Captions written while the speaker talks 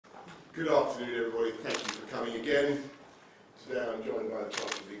Good afternoon, everybody. Thank you for coming again. Today I'm joined by the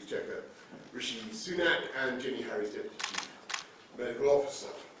Chancellor of the Exchequer, Rishi Sunak, and Jenny Harries, Deputy Chief Medical Officer.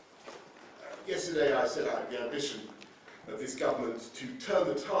 Yesterday I set out the ambition of this government to turn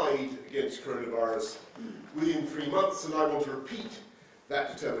the tide against coronavirus within 3 months, and I want to repeat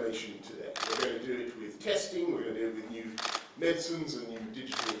that determination today. We're going to do it with testing, we're going to do it with new medicines and new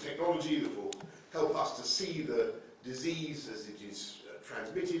digital technology that will help us to see the disease as it is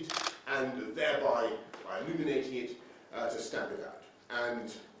transmitted, and thereby, by illuminating it, to stamp it out.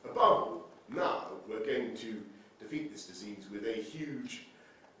 And above all, now we're going to defeat this disease with a huge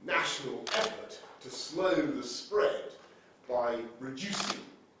national effort to slow the spread by reducing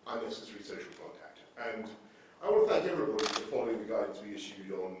unnecessary social contact. And I want to thank everybody for following the guidance we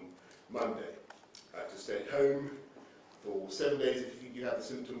issued on Monday to stay at home for 7 days if you think you have the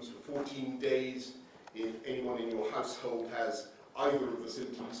symptoms, for 14 days if anyone in your household has either of the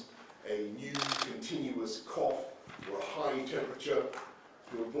symptoms, a new continuous cough or a high temperature,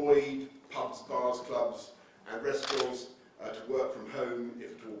 to avoid pubs, bars, clubs and restaurants, to work from home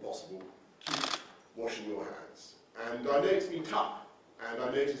if at all possible. Keep washing your hands. And I know it's been tough, and I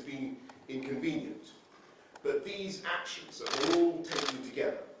know it has been inconvenient, but these actions that we're all taking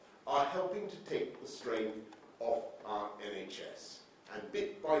together are helping to take the strain off our NHS. And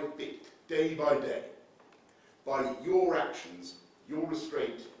bit by bit, day by day, by your actions, your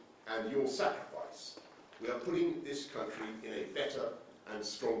restraint and your sacrifice, we are putting this country in a better and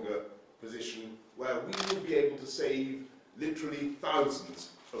stronger position where we will be able to save literally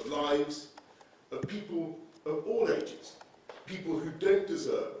thousands of lives of people of all ages, people who don't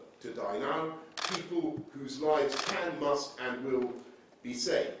deserve to die now, people whose lives can, must and will be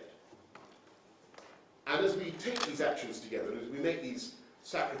saved. And as we take these actions together, and as we make these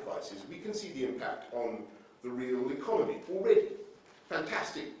sacrifices, we can see the impact on the real economy already.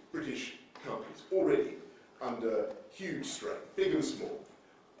 Fantastic British companies already under huge strain, big and small.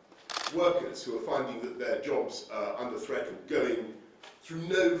 Workers who are finding that their jobs are under threat or going through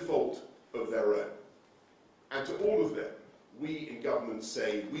no fault of their own. And to all of them, we in government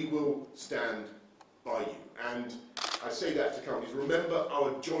say, we will stand by you. And I say that to companies, remember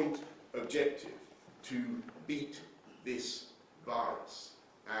our joint objective to beat this virus.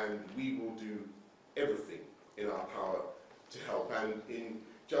 And we will do everything in our power to help. And in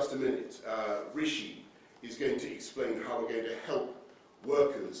just a minute, Rishi is going to explain how we're going to help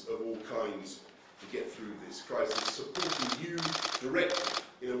workers of all kinds to get through this crisis, supporting you directly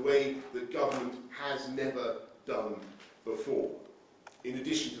in a way that government has never done before, in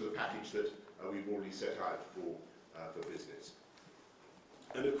addition to the package that we've already set out for business.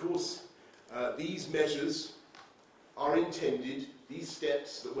 And of course, these measures are intended, these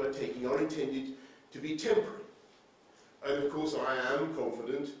steps that we're taking are intended to be temporary. And of course, I am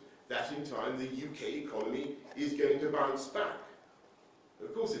confident that in time the UK economy is going to bounce back.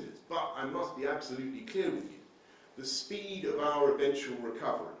 Of course it is, but I must be absolutely clear with you. The speed of our eventual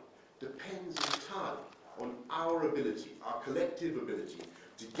recovery depends entirely on our ability, our collective ability,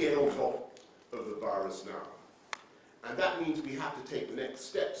 to get on top of the virus now. And that means we have to take the next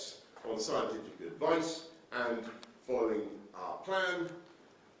steps on scientific advice, and following our plan,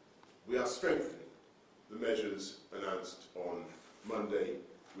 we are strengthening the measures announced on Monday,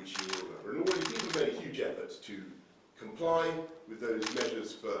 which you will remember. And already people have made a huge effort to comply with those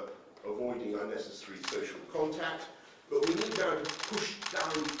measures for avoiding unnecessary social contact, but we need now to push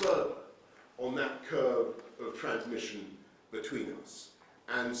down further on that curve of transmission between us.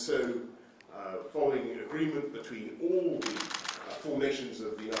 And so, following an agreement between all the 4 nations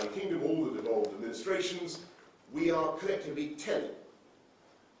of the United Kingdom, all the devolved administrations, we are collectively telling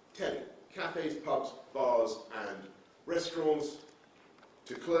cafes, pubs, bars and restaurants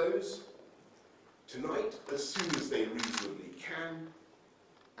to close tonight as soon as they reasonably can,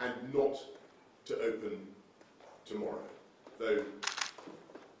 and not to open tomorrow. Though,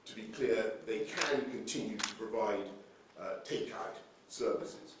 to be clear, they can continue to provide take-out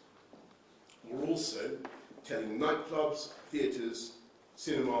services. We're also telling nightclubs, theatres,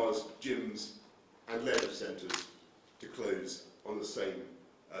 cinemas, gyms and leisure centres to close on the same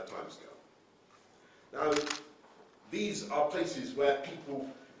timescale. Now, these are places where people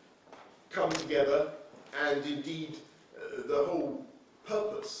come together, and indeed the whole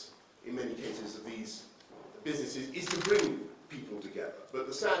purpose, in many cases, of these businesses is to bring people together. But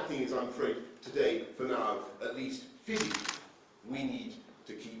the sad thing is, I'm afraid, today, for now, at least physically, we need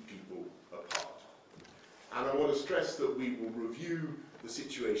to keep people apart. And I want to stress that we will review the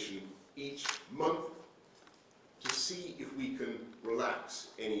situation each month to see if we can relax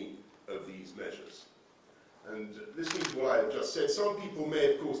any of these measures. And listening to what I have just said, some people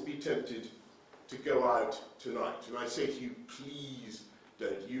may, of course, be tempted to go out tonight. And I say to you, please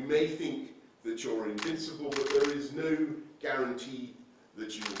don't. You may think that you're invincible, but there is no guarantee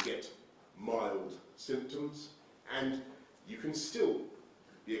that you will get mild symptoms, and you can still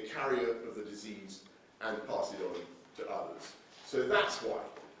be a carrier of the disease and pass it on to others. So that's why,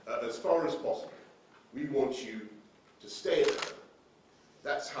 as far as possible, we want you to stay at home.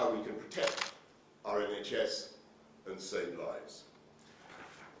 That's how we can protect our NHS and save lives.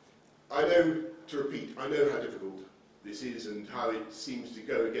 I know, to repeat, I know how difficult this is and how it seems to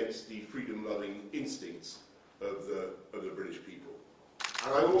go against the freedom-loving instincts of the British people.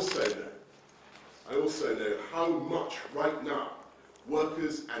 And I also know how much right now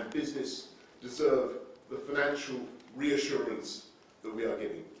workers and business deserve the financial reassurance that we are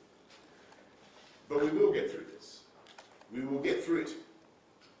giving. But we will get through this. We will get through it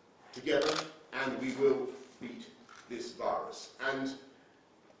together, and we will beat this virus. And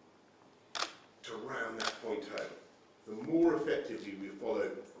to round that point home, the more effectively we follow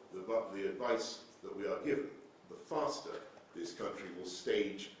the advice that we are given, the faster this country will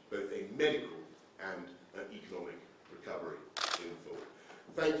stage both a medical and an economic recovery in full.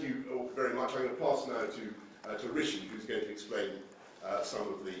 Thank you all very much. I'm going to pass now to Rishi, who's going to explain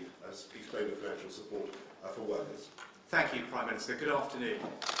explain the financial support for workers. Thank you, Prime Minister. Good afternoon.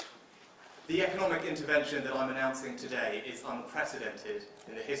 The economic intervention that I'm announcing today is unprecedented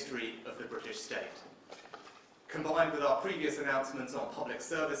in the history of the British state. Combined with our previous announcements on public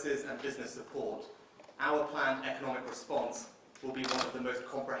services and business support, our planned economic response will be one of the most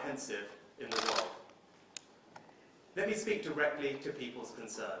comprehensive in the world. Let me speak directly to people's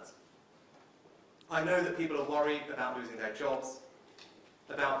concerns. I know that people are worried about losing their jobs,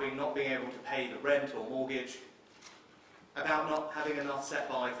 about not being able to pay the rent or mortgage, about not having enough set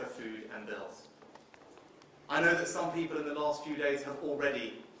by for food and bills. I know that some people in the last few days have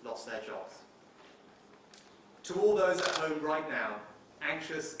already lost their jobs. To all those at home right now,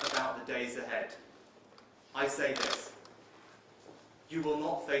 anxious about the days ahead, I say this: you will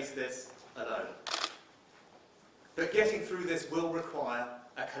not face this alone. But getting through this will require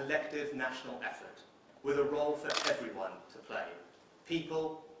a collective national effort, with a role for everyone to play: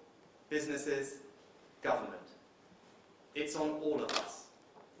 people, businesses, government. It's on all of us.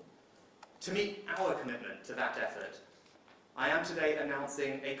 To meet our commitment to that effort, I am today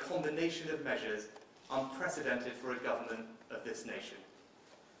announcing a combination of measures unprecedented for a government of this nation.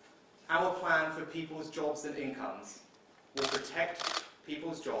 Our plan for people's jobs and incomes will protect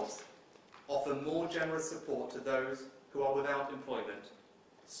people's jobs, offer more generous support to those who are without employment,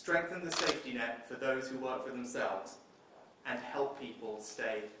 strengthen the safety net for those who work for themselves, and help people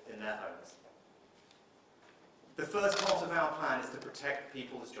stay in their homes. The first part of our plan is to protect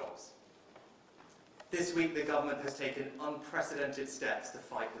people's jobs. This week, the government has taken unprecedented steps to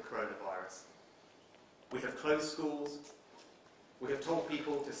fight the coronavirus. We have closed schools. We have told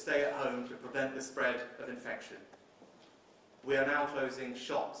people to stay at home to prevent the spread of infection. We are now closing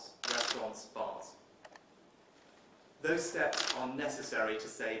shops, restaurants, bars. Those steps are necessary to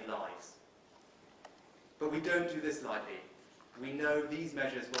save lives. But we don't do this lightly. We know these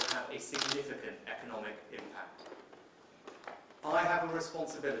measures will have a significant economic impact. I have a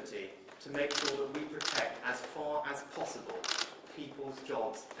responsibility to make sure that we protect as far as possible people's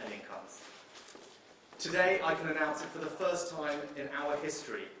jobs and incomes. Today, I can announce that for the first time in our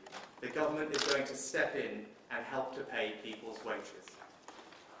history, the government is going to step in and help to pay people's wages.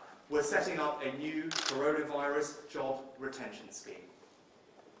 We're setting up a new coronavirus job retention scheme.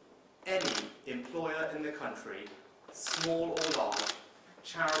 Any employer in the country, small or large,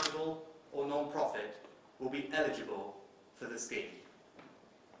 charitable or non-profit, will be eligible for the scheme.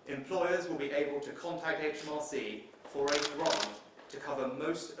 Employers will be able to contact HMRC for a grant to cover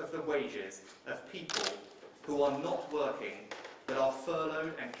most of the wages of people who are not working but are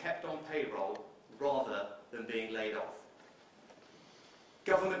furloughed and kept on payroll rather than being laid off.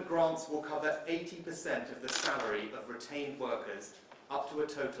 Government grants will cover 80% of the salary of retained workers up to a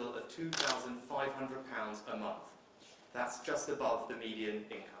total of £2,500 a month. That's just above the median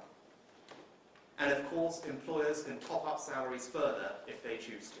income. And of course, employers can top up salaries further if they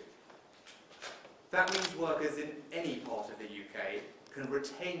choose to. That means workers in any part of the UK can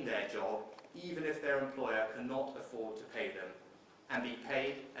retain their job even if their employer cannot afford to pay them, and be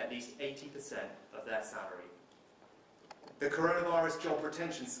paid at least 80% of their salary. The Coronavirus Job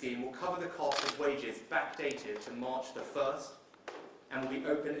Retention Scheme will cover the cost of wages backdated to March the 1st and will be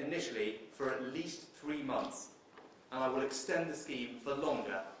open initially for at least 3 months, and I will extend the scheme for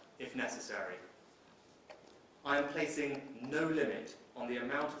longer if necessary. I am placing no limit on the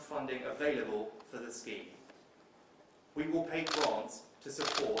amount of funding available for the scheme. we will pay grants to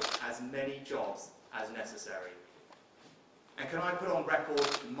support as many jobs as necessary. And can I put on record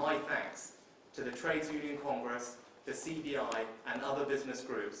my thanks to the Trades Union Congress, the CBI and other business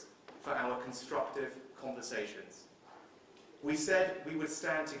groups for our constructive conversations. We said we would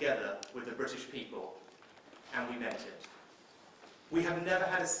stand together with the British people, and we meant it. We have never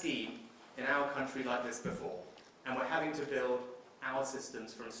had a scheme in our country like this before, and we're having to build our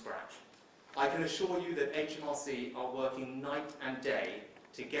systems from scratch. I can assure you that HMRC are working night and day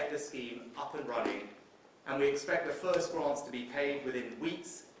to get the scheme up and running, and we expect the first grants to be paid within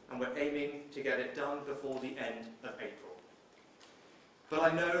weeks, and we're aiming to get it done before the end of April. But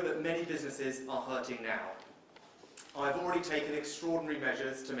I know that many businesses are hurting now. I've already taken extraordinary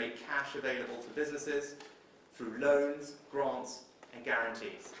measures to make cash available to businesses through loans, grants and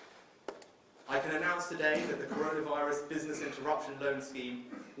guarantees. I can announce today that the Coronavirus Business Interruption Loan Scheme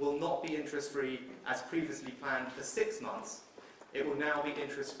will not be interest-free as previously planned for 6 months. It will now be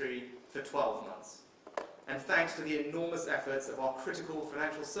interest-free for 12 months. And thanks to the enormous efforts of our critical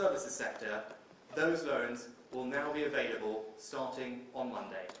financial services sector, those loans will now be available starting on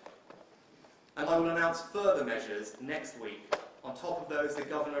Monday. And I will announce further measures next week on top of those the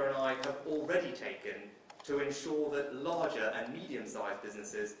Governor and I have already taken to ensure that larger and medium-sized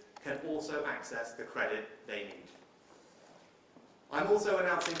businesses can also access the credit they need. I'm also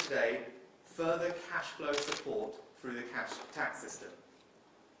announcing today further cash flow support through the cash tax system.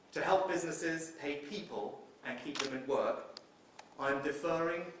 To help businesses pay people and keep them in work, I'm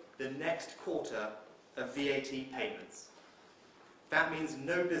deferring the next quarter of VAT payments. That means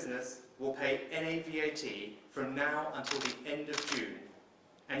no business will pay any VAT from now until the end of June,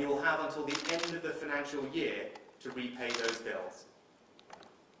 and you will have until the end of the financial year to repay those bills.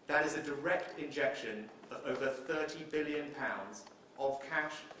 That is a direct injection of over £30 billion of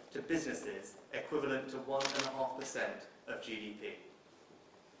cash to businesses, equivalent to 1.5% of GDP.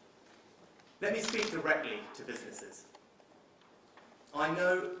 Let me speak directly to businesses. I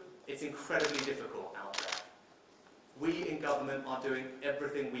know it's incredibly difficult out there. We in government are doing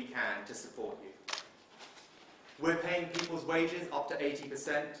everything we can to support you. We're paying people's wages up to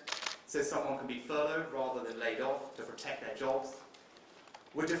 80% so someone can be furloughed rather than laid off to protect their jobs.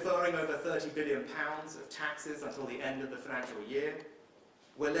 We're deferring over £30 billion of taxes until the end of the financial year.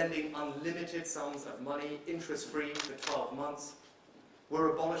 We're lending unlimited sums of money, interest-free, for 12 months. We're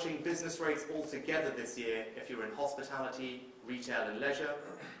abolishing business rates altogether this year if you're in hospitality, retail and leisure.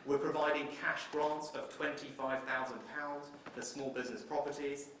 We're providing cash grants of £25,000 for small business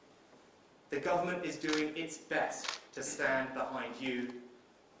properties. The government is doing its best to stand behind you,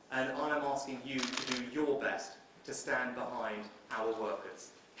 and I am asking you to do your best to stand behind our workers.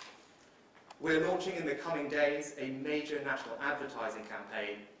 We're launching in the coming days a major national advertising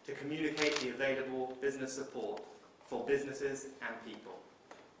campaign to communicate the available business support for businesses and people.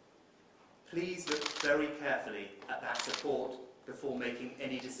 Please look very carefully at that support before making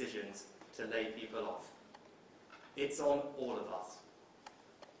any decisions to lay people off. It's on all of us.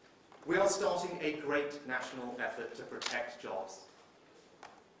 We are starting a great national effort to protect jobs.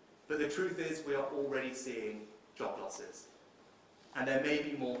 But the truth is we are already seeing job losses, and there may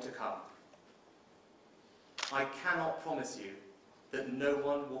be more to come. I cannot promise you that no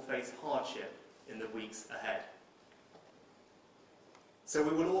one will face hardship in the weeks ahead. So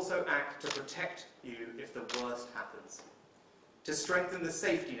we will also act to protect you if the worst happens. To strengthen the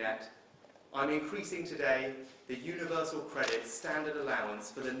safety net, I'm increasing today the Universal Credit Standard Allowance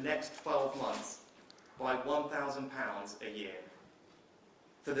for the next 12 months by £1,000 a year.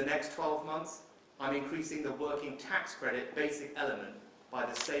 For the next 12 months, I'm increasing the Working Tax Credit basic element by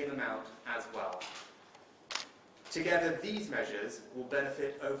the same amount as well. Together, these measures will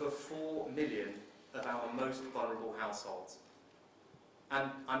benefit over 4 million of our most vulnerable households. And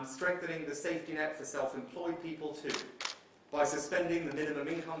I'm strengthening the safety net for self-employed people too, by suspending the minimum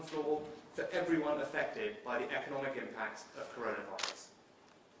income floor for everyone affected by the economic impacts of coronavirus.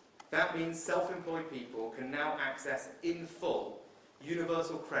 That means self-employed people can now access in full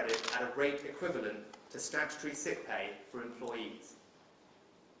universal credit at a rate equivalent to statutory sick pay for employees.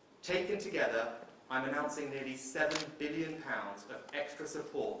 Taken together, I'm announcing nearly £7 billion of extra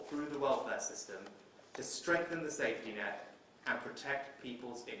support through the welfare system to strengthen the safety net and protect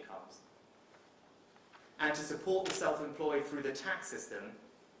people's incomes. And to support the self-employed through the tax system,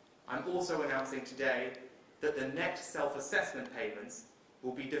 I'm also announcing today that the next self-assessment payments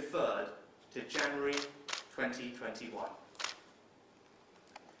will be deferred to January 2021.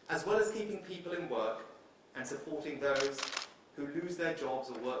 As well as keeping people in work and supporting those who lose their jobs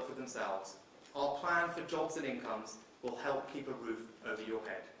or work for themselves, our plan for jobs and incomes will help keep a roof over your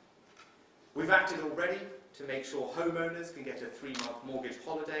head. We've acted already to make sure homeowners can get a 3-month mortgage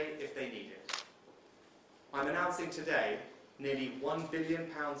holiday if they need it. I'm announcing today nearly £1 billion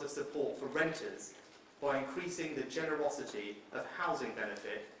of support for renters by increasing the generosity of housing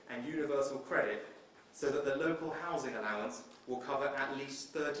benefit and universal credit so that the local housing allowance will cover at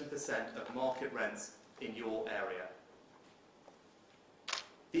least 30% of market rents in your area.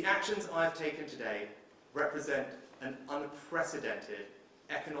 The actions I've taken today represent an unprecedented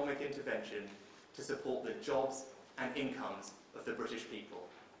economic intervention to support the jobs and incomes of the British people.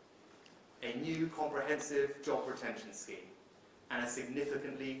 A new comprehensive job retention scheme and a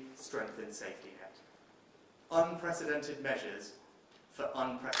significantly strengthened safety net. Unprecedented measures for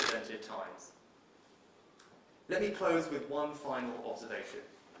unprecedented times. Let me close with one final observation.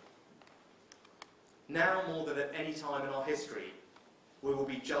 Now more than at any time in our history, we will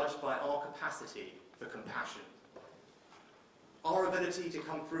be judged by our capacity for compassion. Our ability to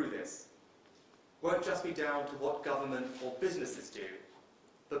come through this won't just be down to what government or businesses do,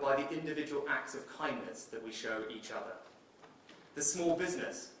 but by the individual acts of kindness that we show each other. The small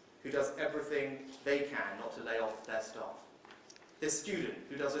business who does everything they can not to lay off their staff. The student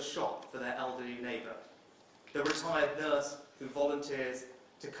who does a shop for their elderly neighbour. The retired nurse who volunteers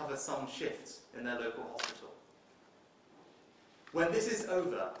to cover some shifts in their local hospital. When this is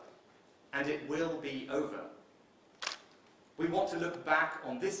over, and it will be over, we want to look back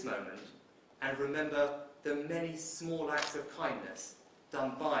on this moment and remember the many small acts of kindness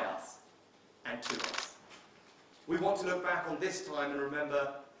done by us and to us. We want to look back on this time and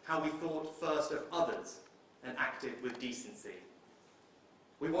remember how we thought first of others and acted with decency.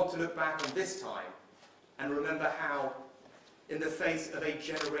 We want to look back on this time and remember how, in the face of a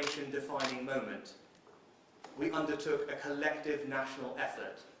generation-defining moment, we undertook a collective national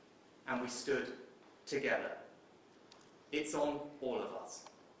effort and we stood together. It's on all of us.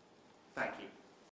 Thank you.